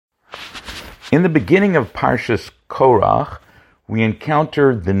In the beginning of Parshas Korach, we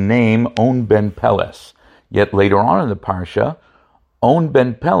encounter the name On ben Peles. Yet later on in the Parsha, On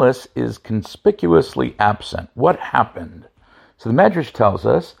ben Peles is conspicuously absent. What happened? So the Medrash tells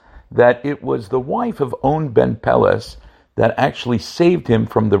us that it was the wife of On ben Peles that actually saved him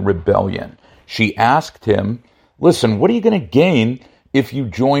from the rebellion. She asked him, listen, what are you going to gain if you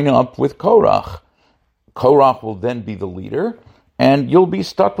join up with Korach? Korach will then be the leader, and you'll be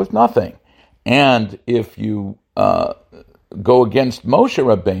stuck with nothing. And if you go against Moshe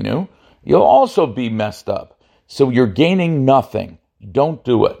Rabbeinu, you'll also be messed up. So you're gaining nothing. Don't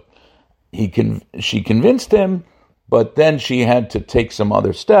do it. She convinced him, but then she had to take some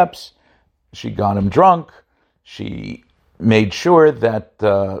other steps. She got him drunk. She made sure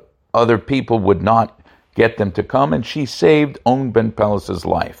that other people would not get them to come, and she saved On ben Peles'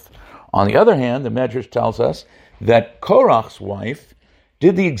 life. On the other hand, the Medrash tells us that Korach's wife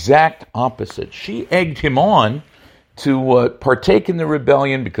did the exact opposite. She egged him on to partake in the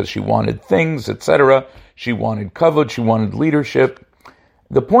rebellion because she wanted things, etc. She wanted kavod, she wanted leadership.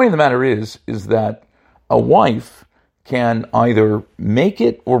 The point of the matter is that a wife can either make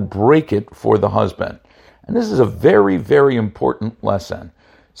it or break it for the husband. And this is a very, very important lesson.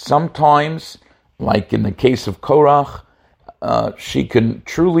 Sometimes, like in the case of Korach, she can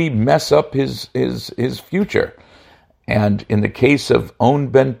truly mess up his future. And in the case of On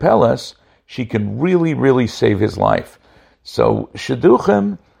ben Peles, she can really, really save his life. So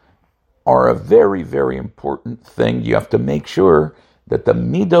shidduchim are a very, very important thing. You have to make sure that the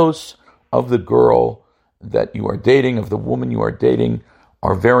midos of the girl that you are dating, of the woman you are dating,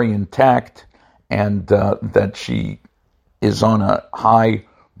 are very intact, and that she is on a high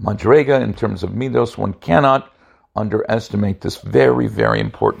madrega in terms of midos. One cannot underestimate this very, very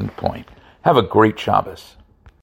important point. Have a great Shabbos.